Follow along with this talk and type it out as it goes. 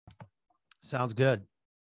Sounds good.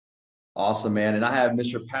 Awesome, man. And I have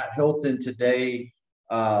Mr. Pat Hilton today,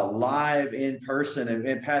 live in person.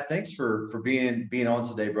 And Pat, thanks for being on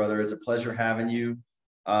today, brother. It's a pleasure having you.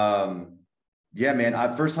 Um, yeah, man.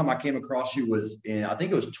 First time I came across you was in, I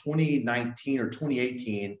think it was 2019 or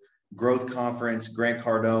 2018 Growth Conference, Grant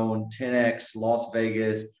Cardone, 10X, Las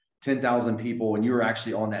Vegas, 10,000 people, and you were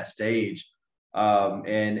actually on that stage. And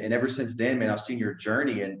ever since then, man, I've seen your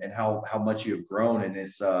journey and how much you have grown, and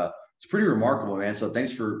it's pretty remarkable, man. So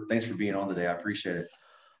thanks for being on today. I appreciate it.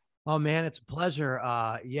 Oh man, it's a pleasure.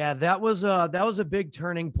 Yeah, that was a big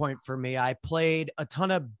turning point for me. I played a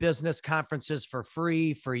ton of business conferences for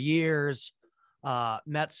free for years.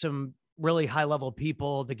 Met some really high level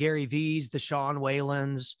people, the Gary V's, the Sean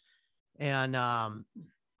Whalens, and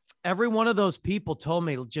every one of those people told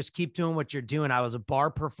me just keep doing what you're doing. I was a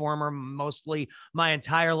bar performer mostly my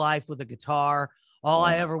entire life with a guitar. All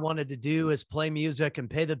I Wow. ever wanted to do is play music and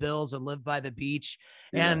pay the bills and live by the beach.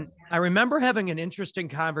 Yeah. And I remember having an interesting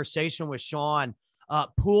conversation with Sean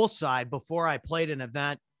poolside before I played an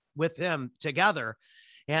event with him together.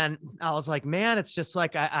 And I was like, man, it's just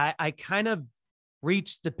like I kind of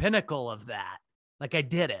reached the pinnacle of that. Like I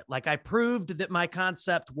did it. Like I proved that my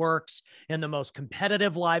concept works in the most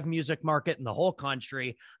competitive live music market in the whole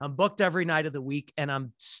country. I'm booked every night of the week and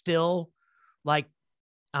I'm still like,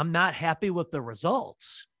 I'm not happy with the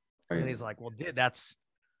results. And Right. he's like, well, dude, that's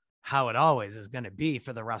how it always is going to be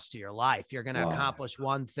for the rest of your life. You're going to Wow. accomplish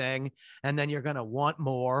one thing and then you're going to want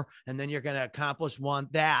more. And then you're going to accomplish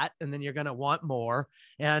that. And then you're going to want more.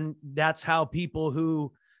 And that's how people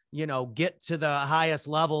who, get to the highest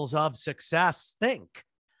levels of success think.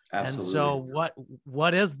 And so Absolutely.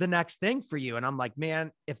 what is the next thing for you? And I'm like,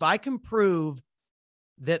 man, if I can prove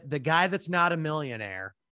that the guy that's not a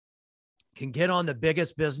millionaire can get on the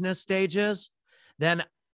biggest business stages, then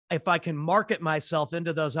if I can market myself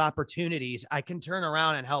into those opportunities, I can turn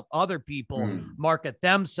around and help other people Hmm. market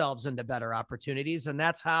themselves into better opportunities. And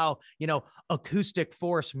that's how, Acoustic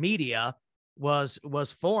Force Media was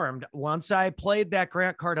formed. Once I played that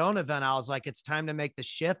Grant Cardone event, I was like, it's time to make the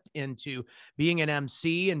shift into being an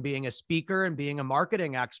MC and being a speaker and being a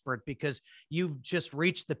marketing expert, because you've just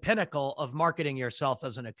reached the pinnacle of marketing yourself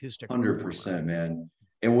as an acoustic performer. 100%, man.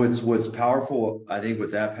 And what's powerful, I think,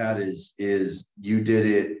 with that, Pat, is you did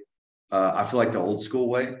it. I feel like the old school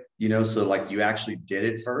way, so like you actually did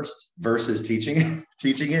it first versus teaching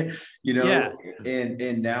it, Yeah.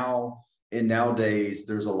 and nowadays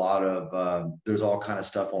there's a lot of there's all kind of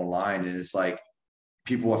stuff online, and it's like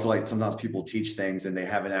people. I feel like sometimes people teach things and they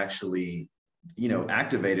haven't actually,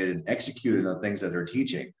 activated and executed the things that they're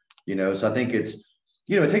teaching. So I think it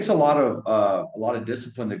takes a lot of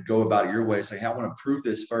discipline to go about it your way. Say, hey, I want to prove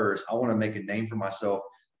this first. I want to make a name for myself.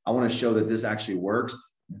 I want to show that this actually works.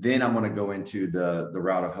 Then I'm going to go into the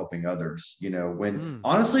route of helping others. When Mm.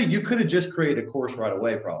 honestly, you could have just created a course right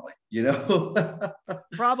away, probably.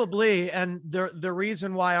 Probably. And the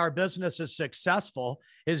reason why our business is successful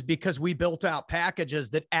is because we built out packages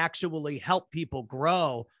that actually help people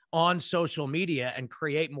grow on social media and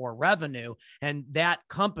create more revenue. And that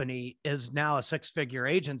company is now a 6-figure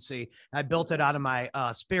agency. I built That's it out of awesome.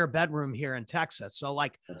 my spare bedroom here in Texas. So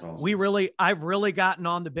like That's awesome. I've really gotten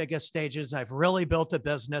on the biggest stages. I've really built a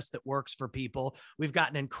business that works for people. We've got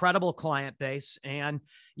an incredible client base, and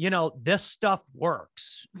this stuff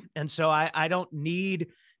works. And so I don't need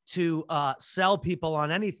to sell people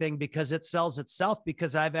on anything, because it sells itself,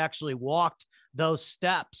 because I've actually walked those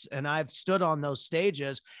steps and I've stood on those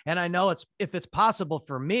stages. And I know if it's possible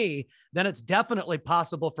for me, then it's definitely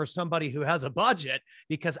possible for somebody who has a budget,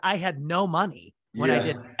 because I had no money when I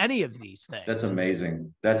did Yeah, any of these that's things.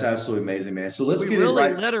 amazing. That's absolutely amazing, man. So let's We get it really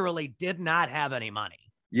right. literally did not have any money.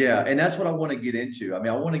 Yeah, and that's what I want to get into. I mean,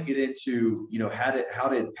 I want to get into, how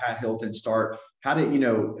did Pat Hilton start? How did,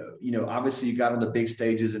 obviously you got on the big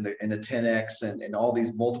stages in the 10X and all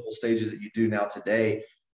these multiple stages that you do now today.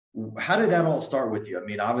 How did that all start with you? I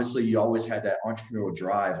mean, obviously you always had that entrepreneurial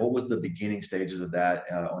drive. What was the beginning stages of that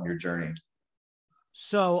on your journey?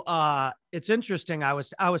 So it's interesting. I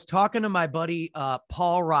was talking to my buddy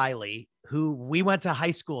Paul Riley, who we went to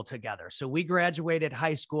high school together. So we graduated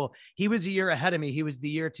high school. He was a year ahead of me. He was the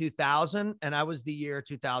year 2000 and I was the year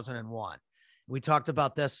 2001. We talked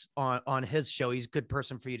about this on his show. He's a good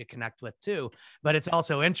person for you to connect with too. But it's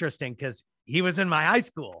also interesting because he was in my high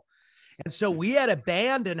school. And so we had a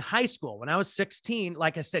band in high school when I was 16.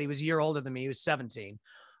 Like I said, he was a year older than me. He was 17.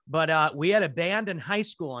 But we had a band in high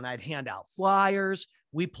school, and I'd hand out flyers.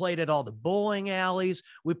 We played at all the bowling alleys.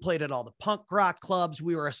 We played at all the punk rock clubs.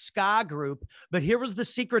 We were a ska group. But here was the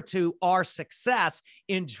secret to our success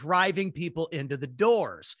in driving people into the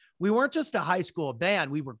doors. We weren't just a high school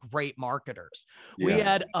band. We were great marketers. Yeah. We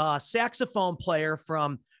had a saxophone player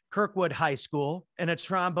from Kirkwood High School and a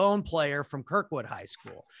trombone player from Kirkwood High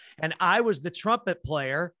School. And I was the trumpet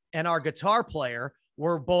player, and our guitar player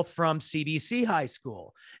were both from CDC High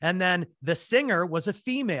School. And then the singer was a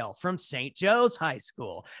female from St. Joe's High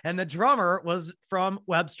School. And the drummer was from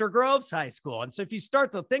Webster Groves High School. And so if you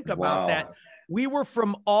start to think about that, we were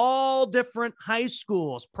from all different high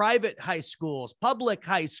schools, private high schools, public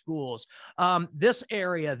high schools, this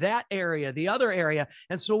area, that area, the other area.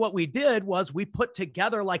 And so what we did was we put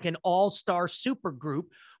together like an all-star super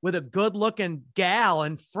group with a good looking gal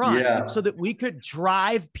in front so that we could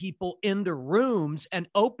drive people into rooms and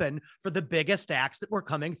open for the biggest acts that were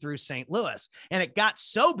coming through St. Louis. And it got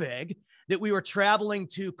so big that we were traveling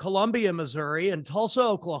to Columbia, Missouri, and Tulsa,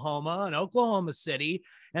 Oklahoma, and Oklahoma City.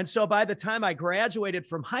 And so by the time I graduated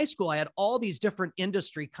from high school, I had all these different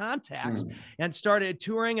industry contacts and started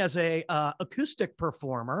touring as a acoustic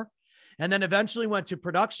performer, and then eventually went to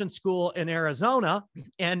production school in Arizona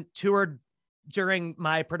and toured during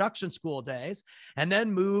my production school days, and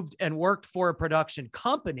then moved and worked for a production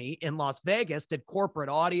company in Las Vegas, did corporate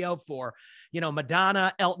audio for,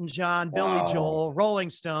 Madonna, Elton John, Billy Joel,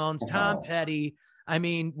 Rolling Stones, Tom Petty. I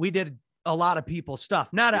mean, we did a lot of people's stuff.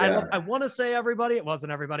 I want to say everybody, it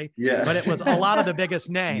wasn't everybody, but it was a lot of the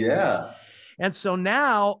biggest names. And so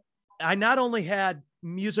now I not only had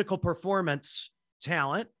musical performance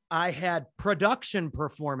talent, I had production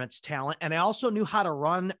performance talent, and I also knew how to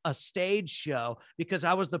run a stage show because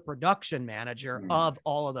I was the production manager of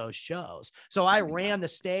all of those shows. So I ran the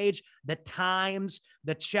stage, the times,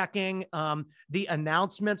 the checking, the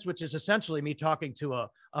announcements, which is essentially me talking to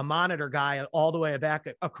a monitor guy all the way back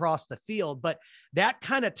across the field. But that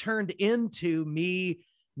kind of turned into me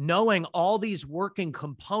knowing all these working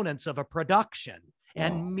components of a production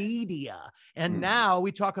and media. And now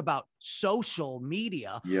we talk about social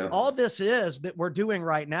media. All this is that we're doing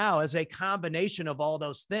right now is a combination of all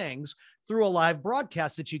those things through a live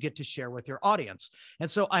broadcast that you get to share with your audience. And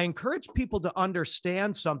so I encourage people to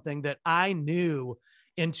understand something that I knew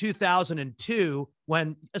in 2002,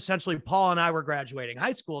 when essentially Paul and I were graduating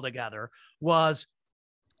high school together, was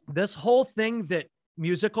this whole thing that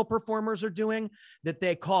musical performers are doing that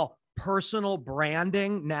they call personal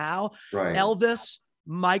branding now. Elvis,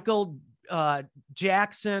 Michael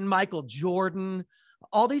Jackson, Michael Jordan,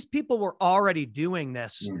 all these people were already doing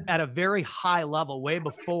this at a very high level way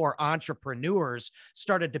before entrepreneurs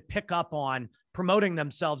started to pick up on promoting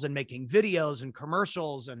themselves and making videos and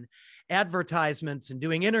commercials and advertisements and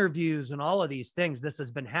doing interviews and all of these things. This has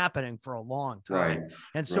been happening for a long time.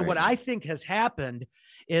 And so what I think has happened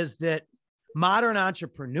is that modern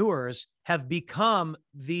entrepreneurs have become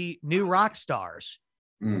the new rock stars.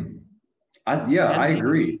 I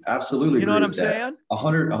agree. Absolutely. You know what I'm saying?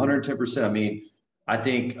 110%. I mean, I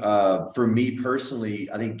think for me personally,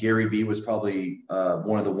 I think Gary Vee was probably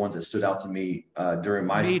one of the ones that stood out to me during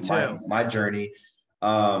my journey.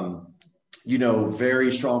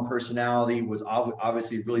 Very strong personality, was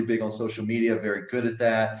obviously really big on social media, very good at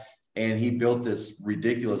that. And he built this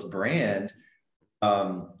ridiculous brand.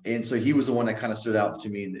 And so he was the one that kind of stood out to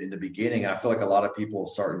me in the beginning. I feel like a lot of people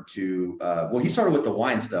started to, he started with the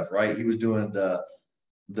wine stuff, right? He was doing the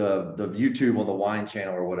YouTube on the wine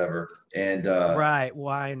channel or whatever. And, wine.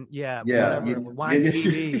 Wine TV.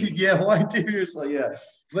 Wine TV. So,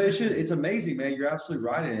 but it's amazing, man. You're absolutely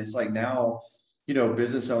right. And it's like now,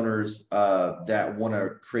 business owners, that want to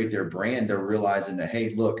create their brand, they're realizing that,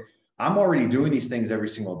 hey, look, I'm already doing these things every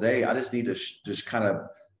single day. I just need to just kind of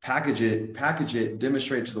package it,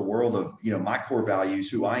 demonstrate to the world of, my core values,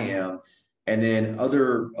 who I am. And then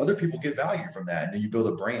other people get value from that. And then you build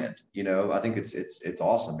a brand, I think it's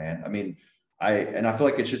awesome, man. I mean, I feel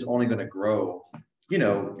like it's just only going to grow,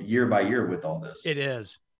 year by year with all this. It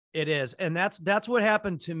is. And that's what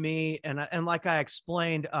happened to me. And like I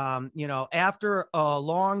explained, after a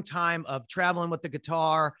long time of traveling with the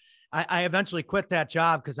guitar, I eventually quit that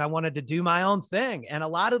job because I wanted to do my own thing. And a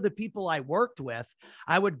lot of the people I worked with,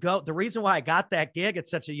 I would go, the reason why I got that gig at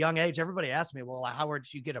such a young age, everybody asked me, well, how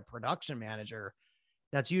did you get a production manager?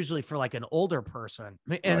 That's usually for like an older person.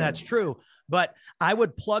 And that's true. But I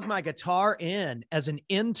would plug my guitar in as an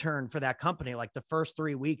intern for that company, like the first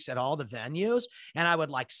 3 weeks at all the venues. And I would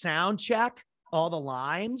like sound check all the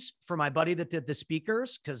lines for my buddy that did the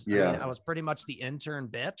speakers. Cause I mean, I was pretty much the intern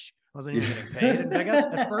bitch. I wasn't even getting paid in Vegas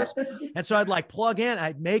at first. And so I'd like plug in,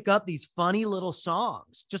 I'd make up these funny little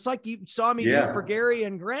songs, just like you saw me do for Gary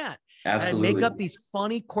and Grant. Absolutely. And I'd make up these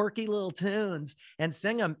funny, quirky little tunes and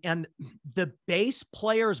sing them. And the bass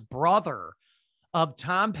player's brother of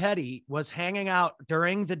Tom Petty was hanging out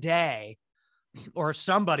during the day, or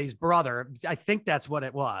somebody's brother, I think that's what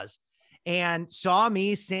it was, and saw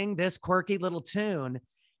me sing this quirky little tune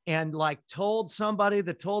and like told somebody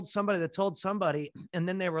that told somebody that told somebody. And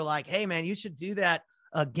then they were like, hey man, you should do that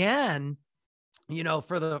again, you know,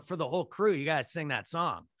 for the whole crew. You guys sing that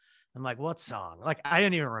song. I'm like, what song? Like, I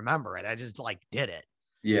didn't even remember it. I just like did it.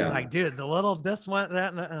 Yeah. Like, dude, the little, this one,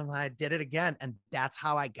 that, and I did it again. And that's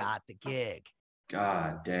how I got the gig.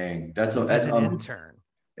 God dang. That's an intern.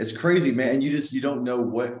 It's crazy, man. And you don't know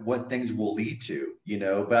what things will lead to, you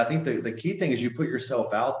know, but I think the key thing is you put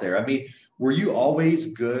yourself out there. I mean, were you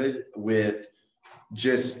always good with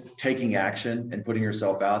just taking action and putting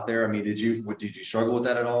yourself out there? I mean, did you struggle with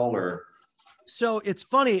that at all, or? So it's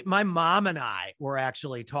funny. My mom and I were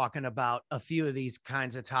actually talking about a few of these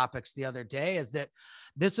kinds of topics the other day, is that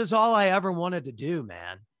this is all I ever wanted to do,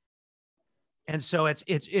 man. And so it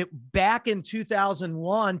back in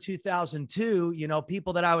 2001, 2002, you know,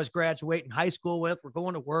 people that I was graduating high school with were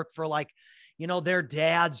going to work for like, you know, their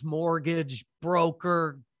dad's mortgage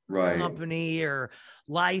broker company or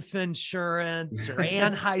life insurance or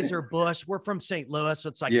Anheuser-Busch. We're from St. Louis. So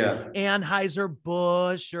it's like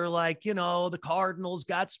Anheuser-Busch, or like, you know, the Cardinals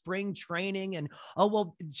got spring training and, oh,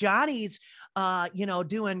 well, Johnny's, you know,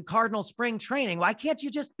 doing Cardinal spring training. Why can't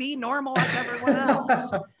you just be normal like everyone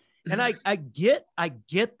else? And I get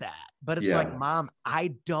that, but it's like, Mom,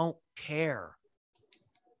 I don't care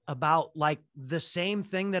about like the same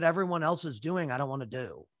thing that everyone else is doing. I don't want to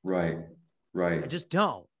do. Right. I just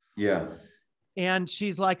don't. Yeah. And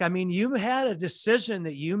she's like, I mean, you had a decision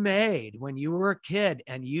that you made when you were a kid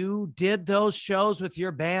and you did those shows with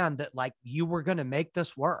your band that like you were going to make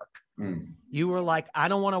this work. You were like, I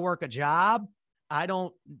don't want to work a job.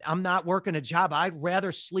 I'm not working a job. I'd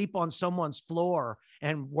rather sleep on someone's floor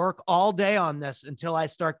and work all day on this until I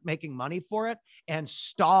start making money for it and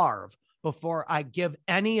starve before I give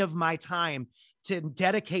any of my time to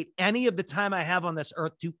dedicate any of the time I have on this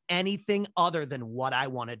earth to anything other than what I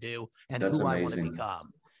want to do and who I want to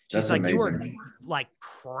become. She's like, you were like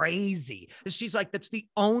crazy. She's like, that's the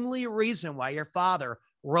only reason why your father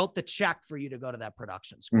wrote the check for you to go to that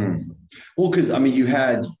production school. Well, because I mean, you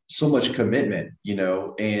had so much commitment, you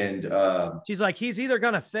know, and she's like, he's either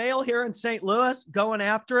going to fail here in St. Louis going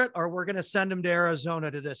after it, or we're going to send him to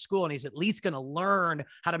Arizona to this school. And he's at least going to learn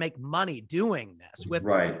how to make money doing this with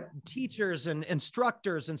teachers and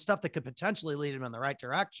instructors and stuff that could potentially lead him in the right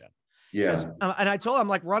direction. Yeah. And I told him,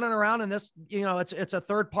 like, running around in this, you know, it's a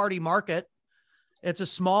third party market. It's a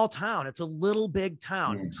small town. It's a little big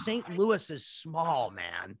town. St. Louis is small,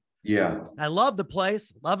 man. Yeah. I love the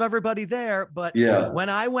place, love everybody there. But when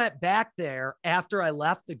I went back there after I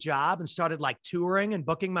left the job and started like touring and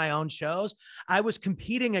booking my own shows, I was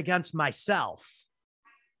competing against myself.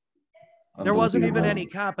 There wasn't even any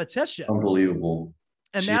competition. Unbelievable.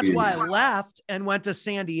 And that's why I left and went to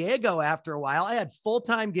San Diego after a while. I had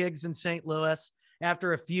full-time gigs in St. Louis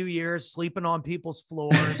after a few years, sleeping on people's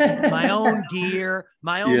floors, my own gear,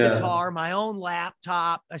 my own guitar, my own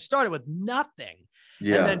laptop. I started with nothing.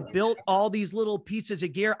 And then built all these little pieces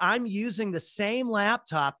of gear. I'm using the same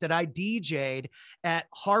laptop that I DJ'd at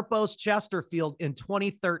Harpo's Chesterfield in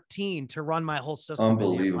 2013 to run my whole system.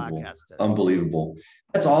 Unbelievable. Unbelievable.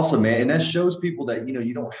 That's awesome, man. And that shows people that, you know,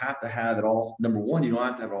 you don't have to have it all. Number one, you don't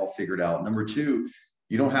have to have it all figured out. Number two,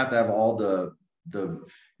 you don't have to have all the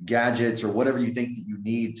gadgets or whatever you think that you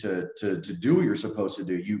need to do what you're supposed to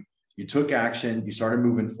do. You took action, you started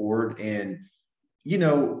moving forward, and you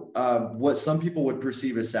know, what some people would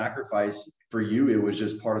perceive as sacrifice, for you, it was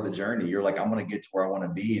just part of the journey. You're like, I'm going to get to where I want to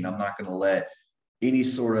be, and I'm not going to let any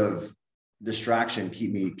sort of distraction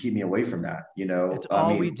keep me away from that. You know, it's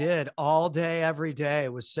all we did all day, every day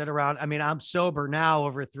was sit around. I mean, I'm sober now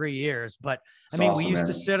over 3 years, but I mean, we used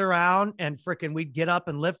to sit around and we'd get up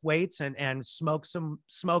and lift weights and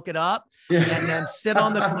smoke it up and then sit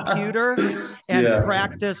on the computer and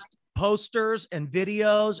practice posters and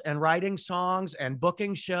videos and writing songs and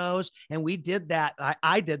booking shows. And we did that.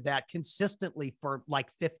 I did that consistently for like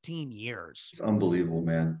 15 years. It's unbelievable,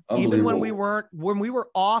 man. Unbelievable. Even when we were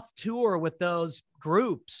off tour with those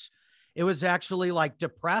groups, it was actually like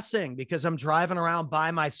depressing because I'm driving around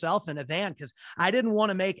by myself in a van because I didn't want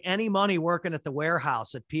to make any money working at the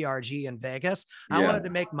warehouse at PRG in Vegas. I wanted to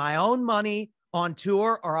make my own money on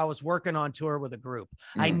tour or I was working on tour with a group.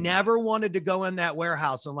 I never wanted to go in that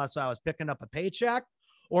warehouse unless I was picking up a paycheck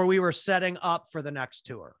or we were setting up for the next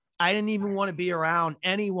tour. I didn't even want to be around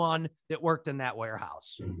anyone that worked in that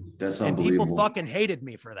warehouse. That's and unbelievable. people fucking hated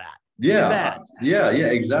me for that. Yeah. Yeah,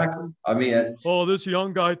 exactly. I mean, oh, this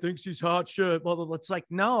young guy thinks he's hot shit. Blah, blah, blah. It's like,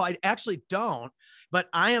 no, I actually don't, but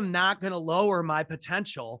I am not going to lower my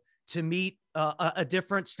potential to meet a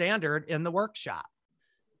different standard in the workshop.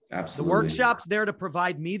 Absolutely. The workshop's there to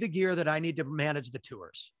provide me the gear that I need to manage the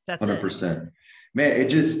tours. That's 100%. Man, it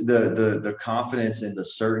just the confidence and the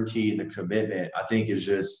certainty and the commitment, I think, is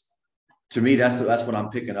just, to me, that's what I'm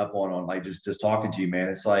picking up on like just talking to you, man.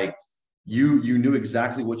 It's like you knew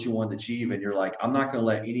exactly what you wanted to achieve, and you're like, I'm not going to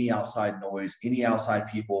let any outside noise, any outside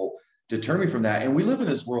people deter me from that. And we live in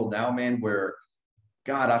this world now, man, where,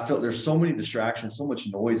 God, I feel there's so many distractions, so much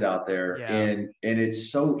noise out there, and it's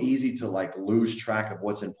so easy to like lose track of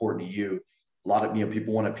what's important to you. A lot of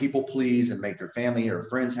people want to people please and make their family or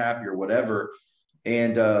friends happy or whatever.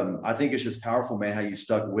 And I think it's just powerful, man, how you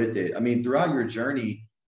stuck with it. I mean, throughout your journey,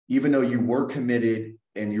 even though you were committed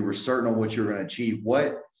and you were certain on what you were going to achieve,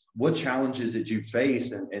 what challenges did you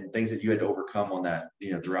face and things that you had to overcome on that,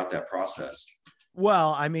 throughout that process?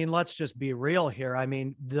 Well, I mean, let's just be real here. I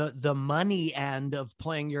mean, the money end of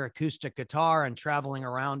playing your acoustic guitar and traveling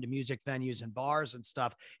around to music venues and bars and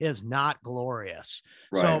stuff is not glorious.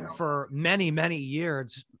 Right. So for many, many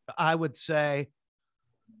years, I would say,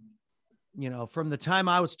 from the time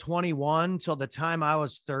I was 21 till the time I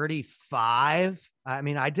was 35, I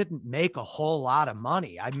mean, I didn't make a whole lot of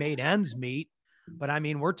money. I made ends meet, but I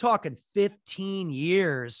mean, we're talking 15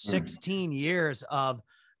 years, 16 years of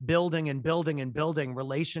building and building and building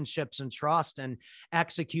relationships and trust and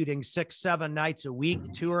executing 6-7 nights a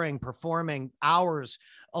week, touring, performing hours.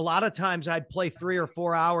 A lot of times I'd play 3 or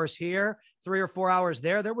 4 hours here, 3 or 4 hours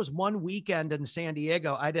there. There was one weekend in San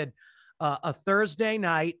Diego. I did a Thursday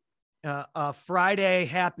night, a Friday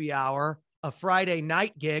happy hour, a Friday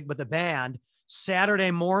night gig with a band, Saturday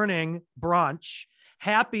morning brunch,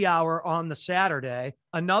 happy hour on the Saturday,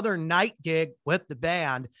 another night gig with the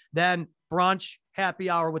band, then brunch, happy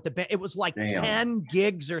hour with the band. It was like 10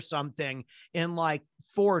 gigs or something in like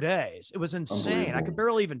 4 days. It was insane. I could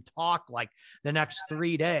barely even talk like the next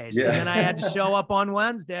 3 days. And then I had to show up on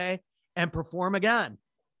Wednesday and perform again.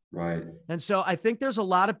 Right. And so I think there's a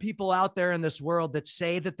lot of people out there in this world that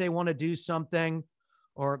say that they want to do something,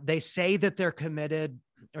 or they say that they're committed,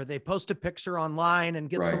 or they post a picture online and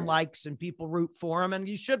get some likes and people root for them. And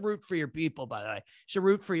you should root for your people, by the way. You should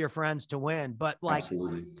root for your friends to win. But like,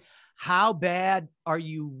 how much are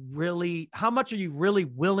you really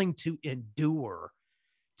willing to endure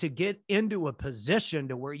to get into a position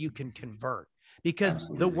to where you can convert? Because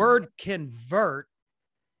the word convert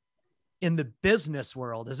in the business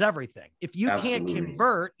world is everything. If you can't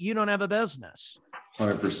convert, you don't have a business.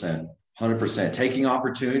 100%. Taking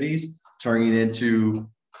opportunities, turning it into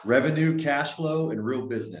revenue, cash flow, and real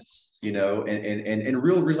business, and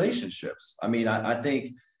real relationships. I mean, I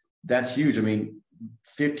think that's huge. I mean,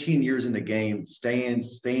 15 years in the game,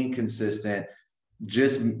 staying consistent,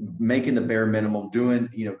 just making the bare minimum, doing,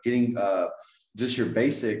 getting just your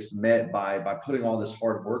basics met by putting all this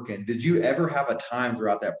hard work in. Did you ever have a time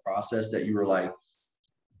throughout that process that you were like,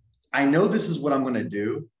 I know this is what I'm going to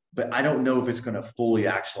do, but I don't know if it's going to fully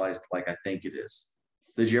actualize like I think it is?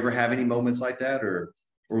 Did you ever have any moments like that, or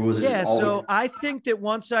was it just always? So I think that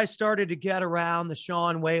once I started to get around the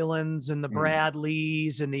Sean Whalens and the Brad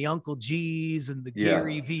Lees and the Uncle G's and the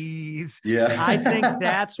Gary V's, I think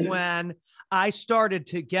that's when I started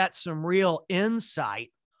to get some real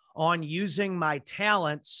insight on using my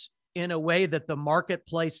talents in a way that the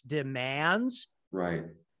marketplace demands, right,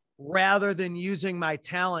 rather than using my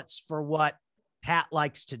talents for what Pat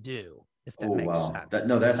likes to do. If that makes sense.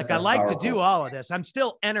 That's I like powerful. to do all of this. I'm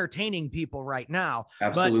still entertaining people right now.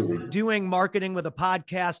 Absolutely. But doing marketing with a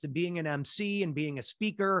podcast and being an MC and being a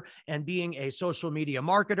speaker and being a social media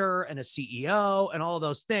marketer and a CEO and all of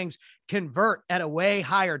those things convert at a way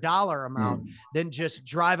higher dollar amount than just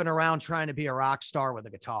driving around trying to be a rock star with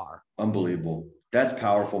a guitar. Unbelievable. That's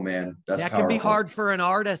powerful, man. That can be hard for an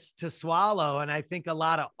artist to swallow. And I think a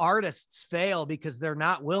lot of artists fail because they're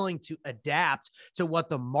not willing to adapt to what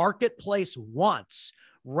the marketplace wants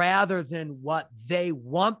rather than what they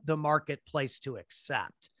want the marketplace to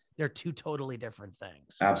accept. They're two totally different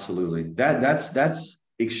things. Absolutely. That's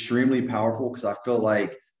extremely powerful, because I feel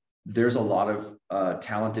like there's a lot of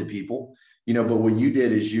talented people, but what you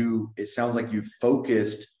did is it sounds like you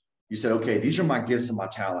focused, you said, okay, these are my gifts and my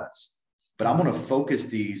talents, but I'm going to focus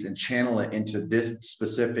these and channel it into this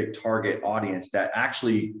specific target audience that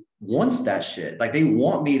actually wants that shit. Like they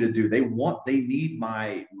want me to do, they need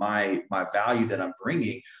my value that I'm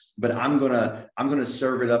bringing, but I'm going to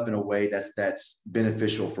serve it up in a way that's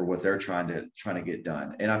beneficial for what they're trying to get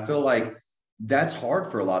done. And I feel like that's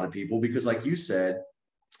hard for a lot of people because like you said,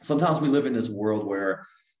 sometimes we live in this world where,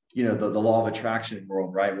 you know, the law of attraction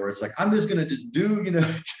world, right? Where it's like, I'm just going to just do, you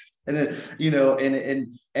know, and then, you know,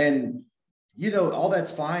 and, you know, all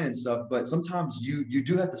that's fine and stuff, but sometimes you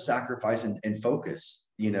do have to sacrifice and focus,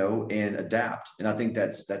 you know, and adapt. And I think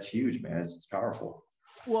that's huge, man. It's powerful.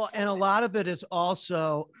 Well, and a lot of it is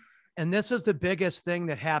also, and this is the biggest thing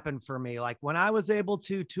that happened for me. Like when I was able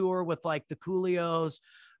to tour with like the Coolios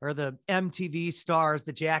or the MTV stars,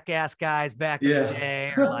 the Jackass guys back in the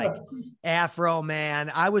day, or like Afro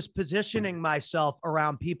Man, I was positioning myself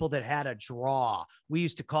around people that had a draw. We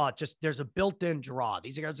used to call it just, there's a built-in draw.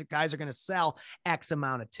 These guys are going to sell X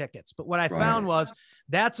amount of tickets. But what I found was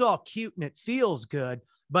that's all cute and it feels good.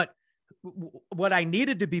 But what I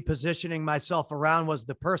needed to be positioning myself around was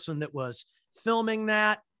the person that was filming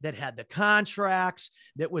that had the contracts,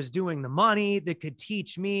 that was doing the money, that could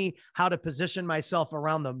teach me how to position myself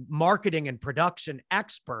around the marketing and production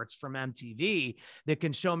experts from MTV that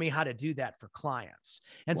can show me how to do that for clients.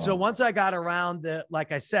 And so once I got around the,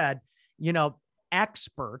 like I said, you know,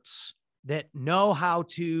 experts that know how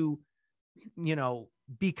to, you know,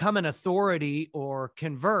 become an authority or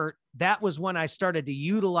convert, that was when I started to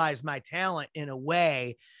utilize my talent in a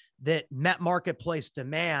way that met marketplace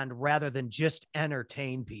demand rather than just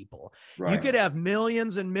entertain people. You could have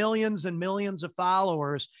millions and millions and millions of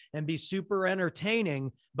followers and be super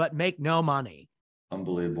entertaining, but make no money.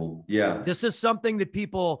 Unbelievable. Yeah. This is something that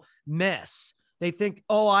people miss. They think,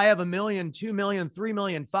 oh, I have 1 million, 2 million, 3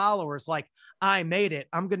 million followers. Like I made it.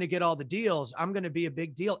 I'm going to get all the deals. I'm going to be a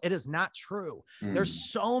big deal. It is not true.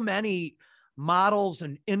 There's so many models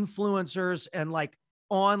and influencers and like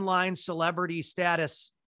online celebrity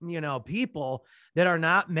status, you know, people that are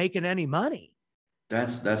not making any money.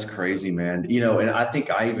 That's crazy, man. You know, and I think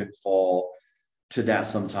I even fall to that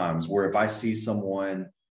sometimes where if I see someone,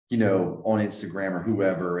 you know, on Instagram or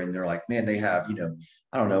whoever, and they're like, man, they have, you know,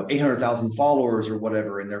 I don't know, 800,000 followers or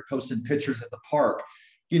whatever, and they're posting pictures at the park,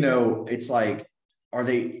 you know, it's like, are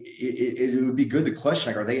they, it would be good to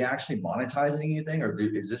question, like, are they actually monetizing anything? Or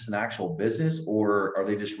is this an actual business, or are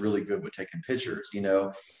they just really good with taking pictures? You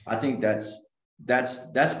know, I think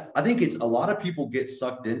I think it's a lot of people get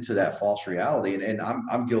sucked into that false reality, and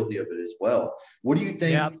I'm guilty of it as well. What do you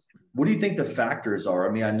think? Yep. What do you think the factors are?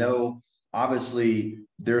 I mean, I know obviously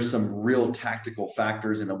there's some real tactical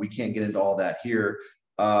factors, and we can't get into all that here.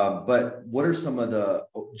 But what are some of the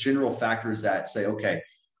general factors that say, okay,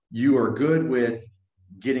 you are good with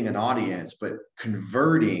getting an audience, but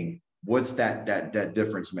converting, what's that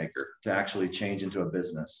difference maker to actually change into a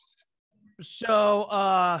business?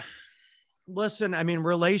 So, listen, I mean,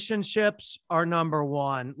 relationships are number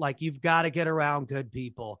one. Like you've got to get around good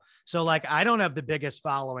people. So like, I don't have the biggest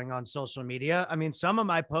following on social media. I mean, some of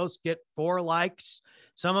my posts get 4 likes.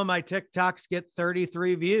 Some of my TikToks get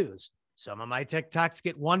 33 views. Some of my TikToks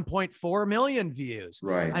get 1.4 million views.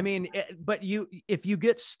 Right. I mean, but if you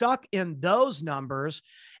get stuck in those numbers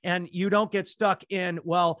and you don't get stuck in,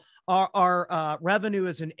 well, our revenue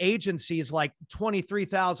as an agency is like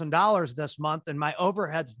 $23,000 this month, and my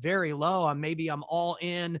overhead's very low. Maybe I'm all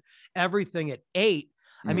in everything at 8.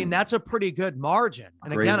 I mean, that's a pretty good margin.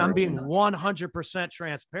 And Great again, I'm margin. being 100%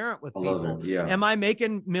 transparent with people. Love it. Yeah. Am I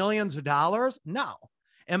making millions of dollars? No.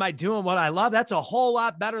 Am I doing what I love? That's a whole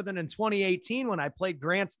lot better than in 2018 when I played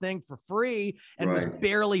Grant's thing for free and was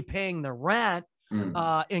barely paying the rent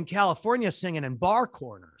in California singing in bar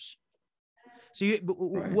corners. So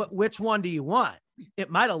which one do you want? It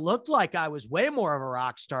might have looked like I was way more of a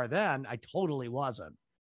rock star then. I totally wasn't.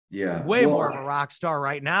 Yeah. Way more of a rock star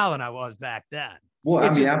right now than I was back then. Well,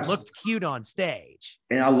 it just looked cute on stage.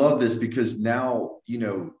 And I love this because now, you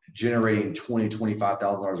know, generating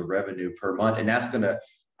 $25,000 of revenue per month, and that's going to,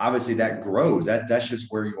 obviously that grows. That's just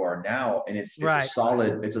where you are now. And it's a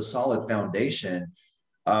solid foundation.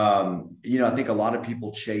 You know, I think a lot of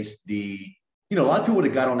people chase a lot of people would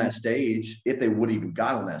have got on that stage if they would even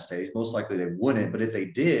got on that stage. Most likely they wouldn't, but if they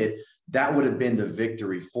did, that would have been the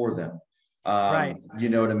victory for them. You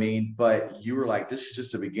know what I mean? But you were like, this is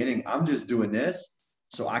just the beginning. I'm just doing this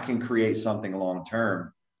so I can create something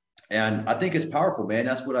long-term. And I think it's powerful, man.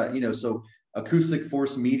 That's what so Acoustic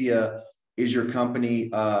Force Media is your company.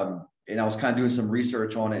 And I was kind of doing some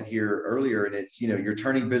research on it here earlier, and it's, you know, you're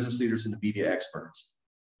turning business leaders into media experts.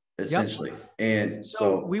 essentially. And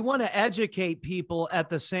So we want to educate people at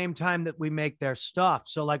the same time that we make their stuff.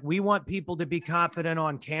 So like we want people to be confident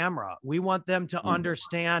on camera. We want them to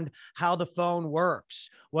understand how the phone works.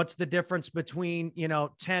 What's the difference between,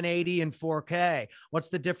 1080 and 4K? What's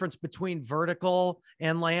the difference between vertical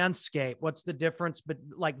and landscape? What's the difference? But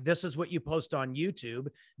like, this is what you post on YouTube.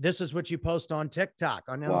 This is what you post on TikTok,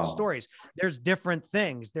 on stories. There's different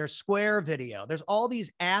things. There's square video. There's all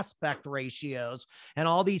these aspect ratios and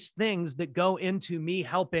all these things that go into me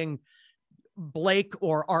helping Blake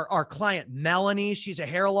or our client, Melanie. She's a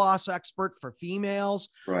hair loss expert for females.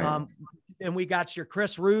 Right. And we got your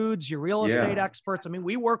Chris Rudes, your real estate experts. I mean,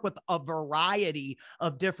 we work with a variety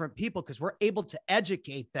of different people because we're able to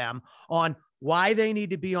educate them on why they need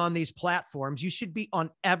to be on these platforms. You should be on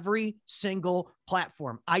every single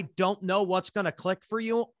platform. I don't know what's going to click for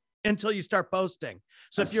you until you start posting.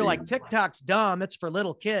 So if you're like, TikTok's dumb, it's for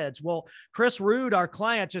little kids. Well, Chris Rude, our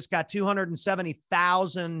client, just got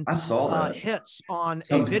 270,000 hits on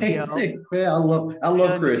a video. Yeah, I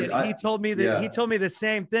love Chris. He told me that he told me the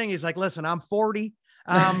same thing. He's like, listen, I'm 40.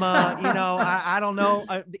 I don't know.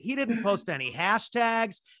 He didn't post any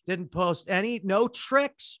hashtags, didn't post no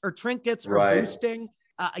tricks or trinkets or boosting.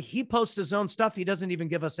 He posts his own stuff. He doesn't even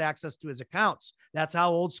give us access to his accounts. That's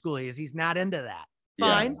how old school he is. He's not into that.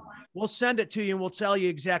 Fine. We'll send it to you and we'll tell you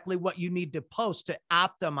exactly what you need to post to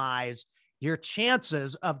optimize your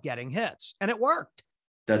chances of getting hits. And it worked.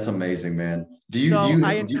 That's amazing, man.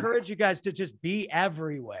 I encourage you guys to just be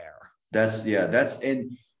everywhere.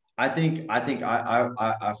 And I think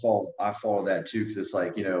I follow that too. Cause it's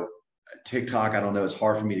like, TikTok, I don't know. It's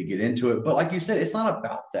hard for me to get into it, but like you said, it's not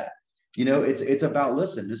about that. It's about,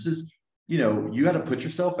 listen, this is, you got to put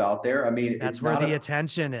yourself out there. I mean, that's where the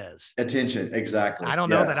attention is. Attention. Exactly. I don't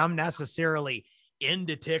know that I'm necessarily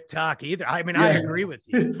into TikTok either. I mean, I agree with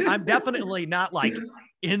you. I'm definitely not like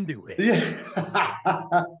into it,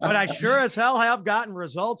 but I sure as hell have gotten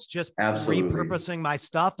results just repurposing my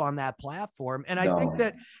stuff on that platform. And I think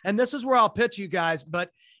that, and this is where I'll pitch you guys, but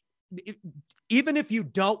even if you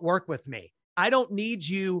don't work with me, I don't need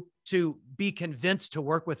you to be convinced to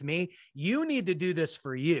work with me. You need to do this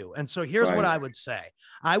for you. And so here's what I would say.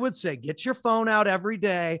 I would say, get your phone out every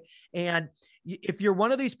day. And if you're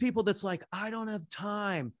one of these people that's like, I don't have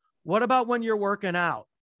time. What about when you're working out?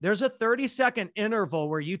 There's a 30-second interval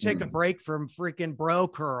where you take a break from freaking bro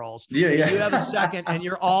curls. You have a second and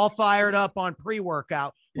you're all fired up on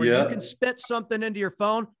pre-workout where you can spit something into your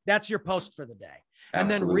phone. That's your post for the day.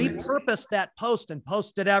 And then repurpose that post and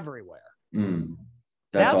post it everywhere.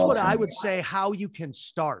 That's awesome. What I would say, how you can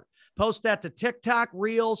start. Post that to TikTok,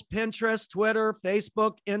 Reels, Pinterest, Twitter,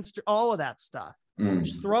 Facebook, Insta, all of that stuff.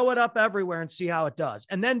 Just throw it up everywhere and see how it does.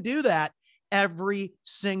 And then do that every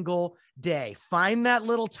single day. Find that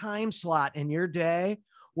little time slot in your day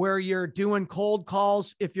where you're doing cold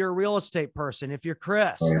calls. If you're a real estate person, if you're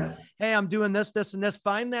Chris, hey, I'm doing this, this, and this.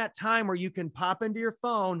 Find that time where you can pop into your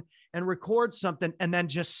phone and record something and then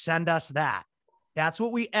just send us that. That's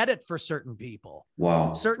what we edit for certain people.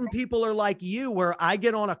 Wow. Certain people are like you, where I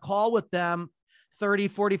get on a call with them 30,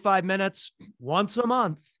 45 minutes once a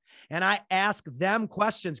month. And I ask them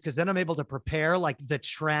questions because then I'm able to prepare like the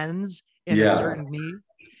trends in a certain need.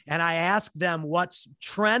 And I ask them what's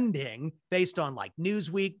trending based on like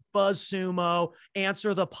Newsweek, BuzzSumo,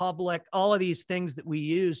 Answer the Public, all of these things that we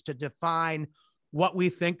use to define what we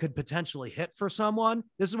think could potentially hit for someone.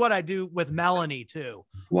 This is what I do with Melanie too.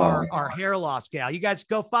 Wow. Our hair loss gal. You guys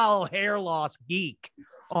go follow Hair Loss Geek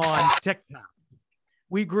on TikTok.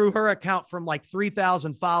 We grew her account from like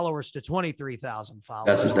 3,000 followers to 23,000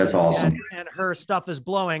 followers. That's awesome. And her stuff is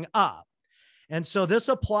blowing up. And so this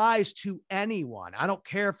applies to anyone. I don't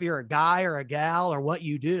care if you're a guy or a gal or what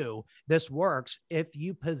you do. This works if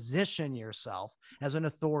you position yourself as an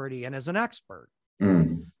authority and as an expert.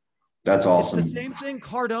 That's awesome. It's the same thing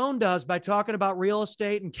Cardone does by talking about real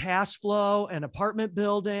estate and cash flow and apartment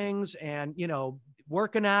buildings and,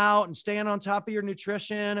 working out and staying on top of your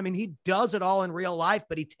nutrition. I mean, he does it all in real life,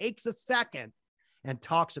 but he takes a second and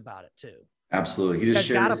talks about it too. Absolutely.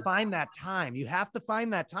 You got to find that time. You have to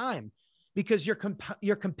find that time because your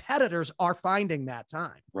competitors are finding that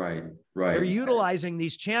time. Right. They're utilizing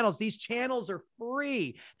these channels. These channels are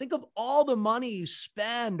free. Think of all the money you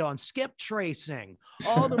spend on skip tracing,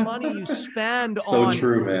 all the money you spend on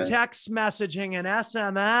text messaging and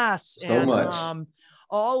SMS. So much.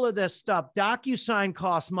 All of this stuff. DocuSign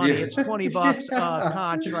costs money. It's $20 a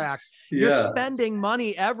contract. You're spending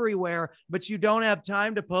money everywhere, but you don't have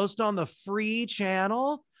time to post on the free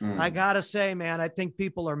channel. I got to say, man, I think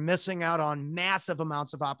people are missing out on massive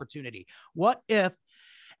amounts of opportunity. What if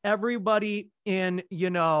everybody in,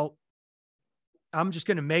 I'm just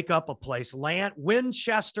going to make up a place,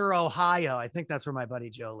 Winchester, Ohio. I think that's where my buddy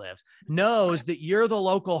Joe lives, knows that you're the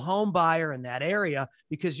local home buyer in that area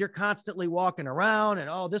because you're constantly walking around and,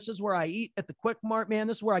 oh, this is where I eat at the Quick Mart, man.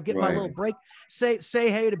 This is where I get my little break. Say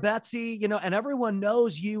hey to Betsy, you know, and everyone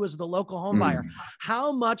knows you as the local home buyer.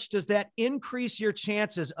 How much does that increase your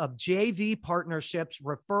chances of JV partnerships,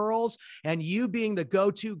 referrals, and you being the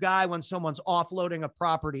go-to guy when someone's offloading a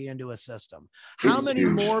property into a system? How many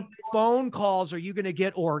more phone calls are you going to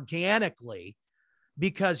get organically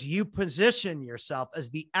because you position yourself as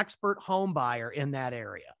the expert home buyer in that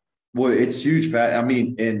area? Well, it's huge, Pat. I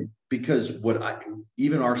mean, and because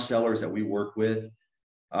even our sellers that we work with,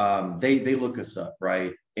 they look us up,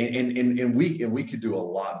 right? And we could do a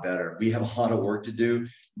lot better. We have a lot of work to do,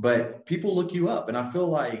 but people look you up, and I feel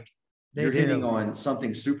like you're hitting on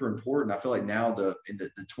something super important. I feel like now in the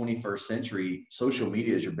 21st century, social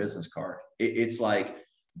media is your business card. It's like,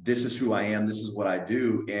 this is who I am. This is what I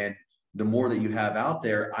do. And the more that you have out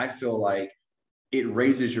there, I feel like it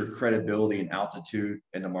raises your credibility and altitude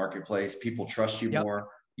in the marketplace. People trust you more,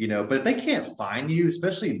 you know, but if they can't find you,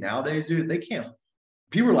 especially nowadays, dude, they can't,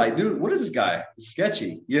 people are like, dude, what is this guy? It's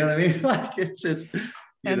sketchy. You know what I mean? Like, it's just,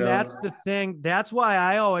 and that's the thing. That's why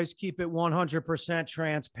I always keep it 100%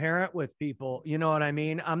 transparent with people. You know what I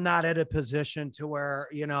mean? I'm not at a position to where,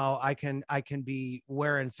 you know, I can be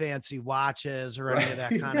wearing fancy watches or any of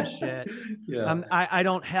that kind of shit. I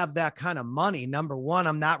don't have that kind of money. Number one,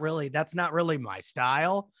 that's not really my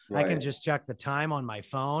style. I can just check the time on my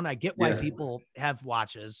phone. I get why people have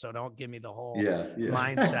watches. So don't give me the whole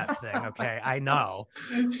mindset thing. Okay. I know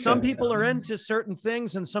some people are into certain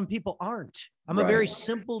things and some people aren't. I'm a very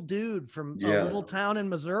simple dude from a little town in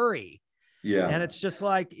Missouri. And it's just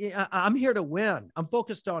like, I'm here to win. I'm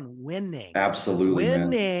focused on winning. Absolutely.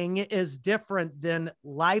 Winning is different than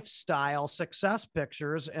lifestyle success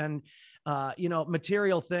pictures and, you know,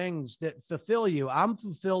 material things that fulfill you. I'm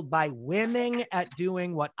fulfilled by winning at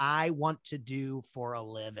doing what I want to do for a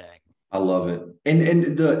living. I love it. And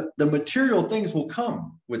the material things will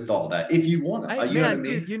come with all that if you want to. You know what I mean?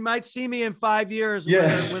 Dude, you might see me in 5 years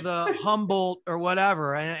with a Humboldt or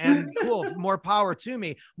whatever. And cool, more power to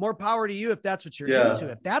me. More power to you if that's what you're into.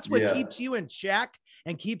 If that's what keeps you in check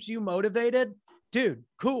and keeps you motivated, dude,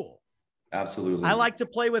 cool. Absolutely. I like to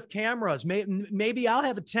play with cameras. Maybe I'll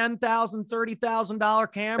have a $10,000,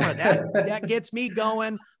 $30,000 camera. That gets me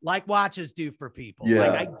going like watches do for people.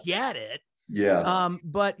 Like, I get it.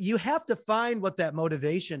 But you have to find what that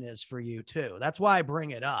motivation is for you too. That's why I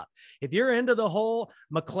bring it up. If you're into the whole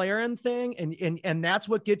McLaren thing and that's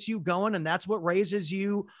what gets you going and that's what raises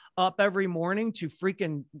you up every morning to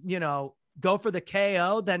freaking, you know, go for the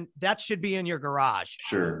KO, then that should be in your garage.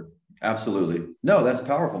 Sure. Absolutely. No, that's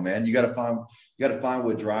powerful, man. You got to find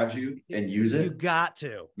what drives you and use it. You got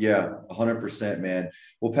to. Yeah, 100%, man.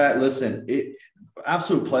 Well, Pat, listen,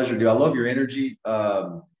 absolute pleasure, dude. I love your energy.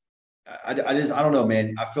 I don't know,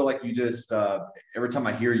 man. I feel like you just, every time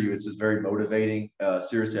I hear you, it's just very motivating.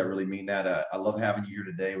 Seriously, I really mean that. I love having you here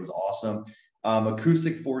today. It was awesome.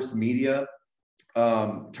 Acoustic Force Media,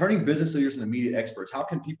 turning business leaders into media experts. How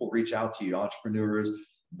can people reach out to you? Entrepreneurs,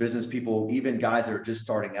 business people, even guys that are just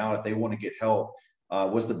starting out, if they want to get help,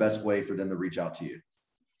 what's the best way for them to reach out to you?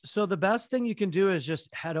 So the best thing you can do is just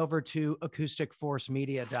head over to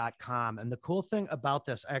acousticforcemedia.com. And the cool thing about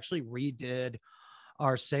this, I actually redid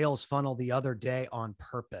our sales funnel the other day on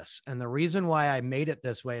purpose. And the reason why I made it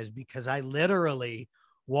this way is because I literally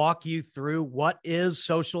walk you through what is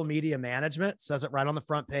social media management. It says it right on the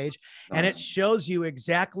front page. Nice. And it shows you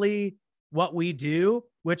exactly what we do,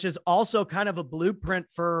 which is also kind of a blueprint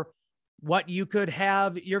for what you could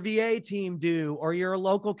have your VA team do or your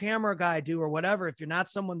local camera guy do or whatever. If you're not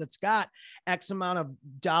someone that's got X amount of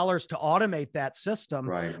dollars to automate that system,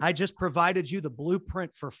 right. I just provided you the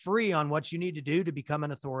blueprint for free on what you need to do to become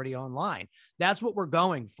an authority online. That's what we're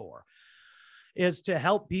going for, is to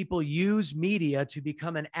help people use media to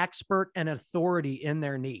become an expert and authority in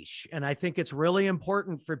their niche. And I think it's really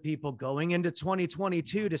important for people going into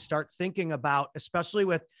 2022 to start thinking about, especially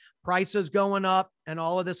with prices going up and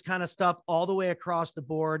all of this kind of stuff all the way across the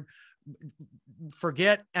board.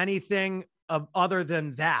 Forget anything other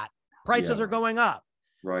than that. Prices are going up.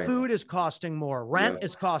 Right. Food is costing more. Rent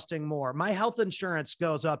is costing more. My health insurance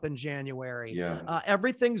goes up in January.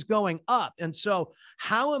 Everything's going up. And so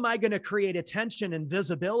how am I going to create attention and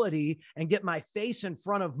visibility and get my face in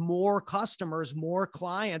front of more customers, more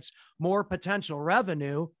clients, more potential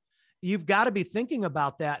revenue? you've got to be thinking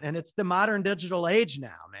about that. And it's the modern digital age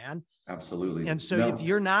now, man. Absolutely. And so if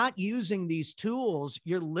you're not using these tools,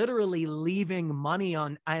 you're literally leaving money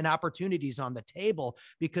on and opportunities on the table,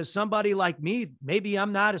 because somebody like me, maybe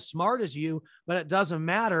I'm not as smart as you, but it doesn't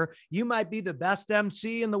matter. You might be the best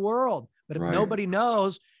MC in the world, but if nobody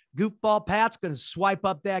knows, Goofball Pat's going to swipe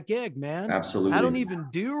up that gig, man. Absolutely. I don't even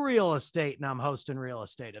do real estate, and I'm hosting real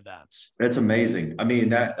estate events. That's amazing. I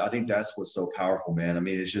mean, I think that's what's so powerful, man. I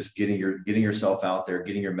mean, it's just getting yourself out there,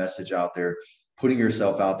 getting your message out there, putting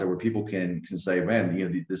yourself out there where people can say, man, you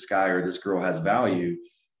know, this guy or this girl has value.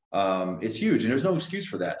 It's huge. And there's no excuse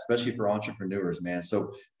for that, especially for entrepreneurs, man.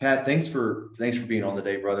 So Pat, thanks for being on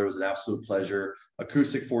today, brother. It was an absolute pleasure.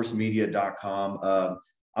 acousticforcemedia.com.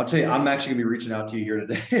 I'll tell you, I'm actually gonna be reaching out to you here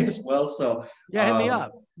today as well. So yeah, hit me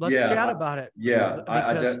up. Let's chat about it. Yeah.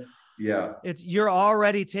 You're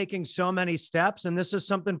already taking so many steps, and this is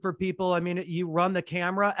something for people. I mean, you run the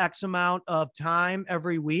camera X amount of time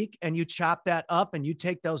every week, and you chop that up, and you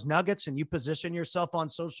take those nuggets and you position yourself on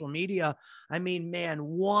social media. I mean, man,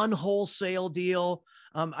 one wholesale deal.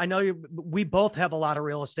 I know we both have a lot of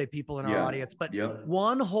real estate people in our audience, but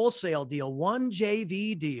one wholesale deal, one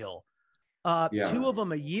JV deal, 2 of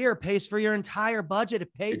them a year pays for your entire budget.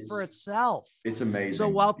 It paid for itself. It's amazing. So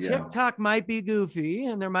while TikTok might be goofy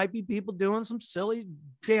and there might be people doing some silly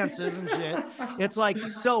dances and shit, it's like,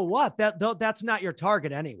 so what? That's not your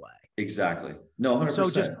target anyway. Exactly. No, 100%. So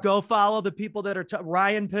just go follow the people that are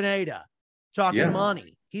Ryan Pineda talking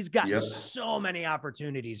money. He's got so many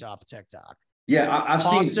opportunities off TikTok. Yeah, I've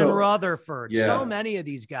seen Austin Rutherford. So many of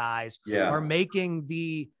these guys are making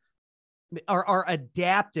are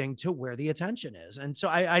adapting to where the attention is. And so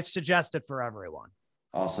I suggest it for everyone.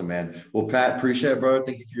 Awesome, man. Well, Pat, appreciate it, brother.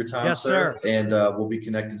 Thank you for your time, sir. And we'll be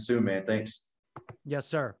connecting soon, man. Thanks. Yes,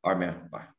 sir. All right, man. Bye.